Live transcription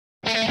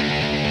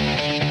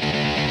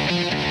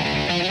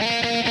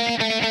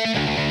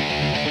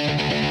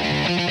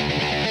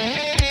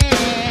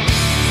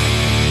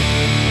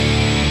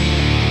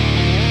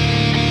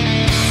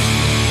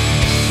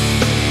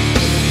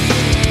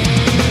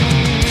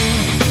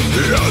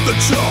the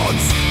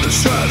chance to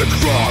shed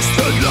across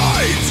the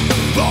night,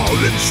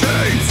 bound in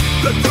chains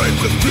that break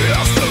with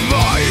fierce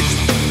might.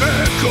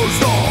 Echoes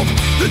of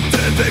the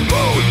dead, they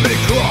moan, they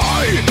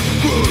cry.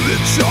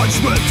 Wounded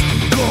judgment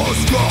goes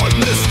from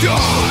the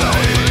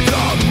sky.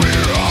 Down we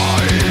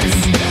rise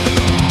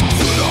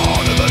to the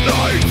dawn of the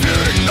night,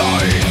 fearing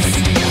nights.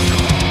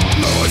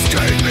 No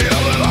escape, the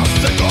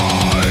everlasting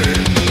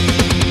light.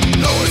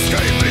 No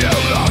escape, the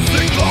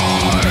everlasting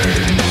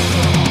light.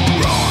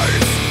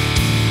 Rise.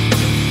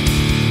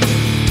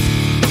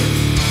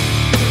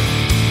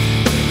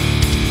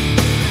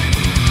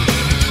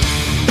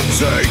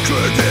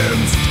 Sacred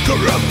hymns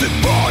corrupted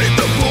by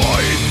the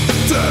void.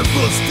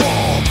 Temples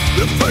fall,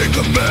 the faith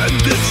of men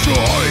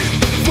destroyed.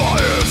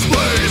 Fires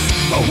blaze,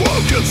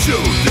 awoken to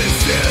this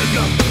sin.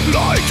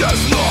 Light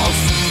has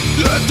lost,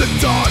 let the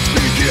dark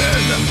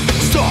begin.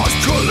 Stars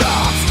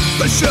collapse,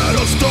 the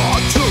shadows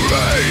start to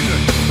reign.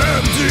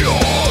 Empty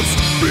halls,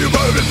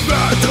 reverted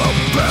phantom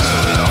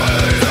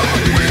pain.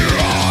 We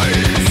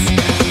rise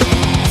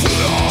to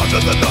the heart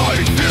of the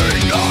night,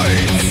 fearing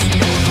nights.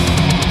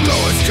 No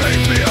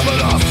escape, the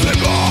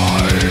everlasting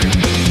light.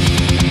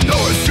 No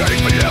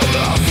escape, the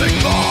everlasting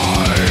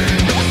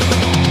light.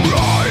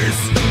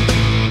 Rise.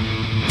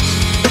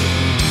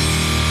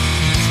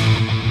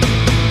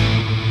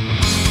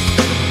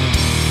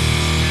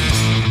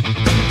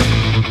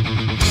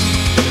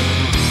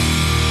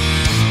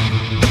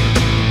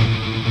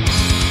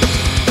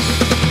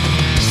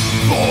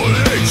 Fallen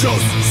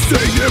angels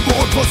singing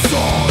more for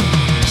song.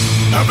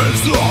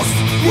 Heaven's lost,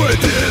 where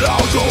did I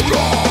go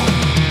wrong?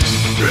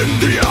 In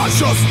the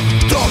ashes,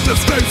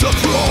 darkness claims a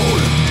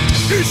throne.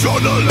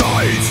 Eternal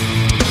light,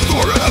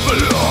 forever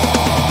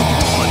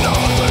long.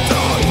 Another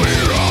time we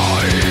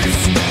rise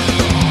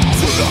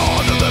to the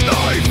heart of the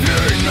night,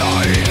 fearing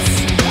nights.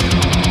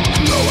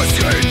 No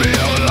escape, the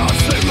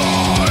everlasting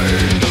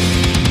light.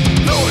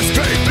 No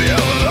escape, the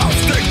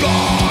everlasting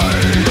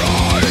light.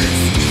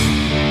 Rise.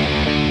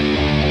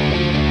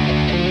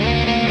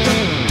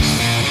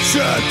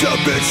 Shed the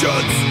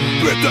visions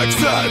with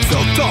accents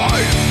of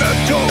time.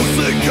 Echoes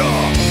linger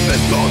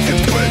and broken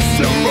twists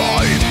and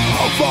rhyme.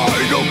 A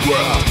final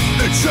breath,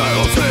 it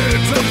channels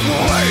into the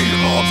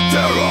flame of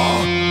terror.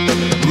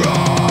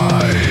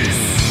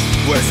 Rise.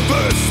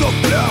 Whispers of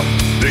death,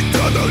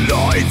 eternal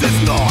light is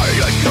nigh.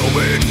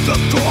 Echoing the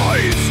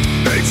cries,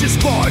 ages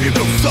fight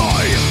of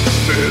sight.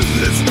 In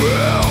this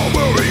realm,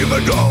 we're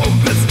even on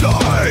this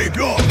night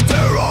of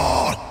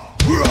terror.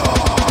 Rise.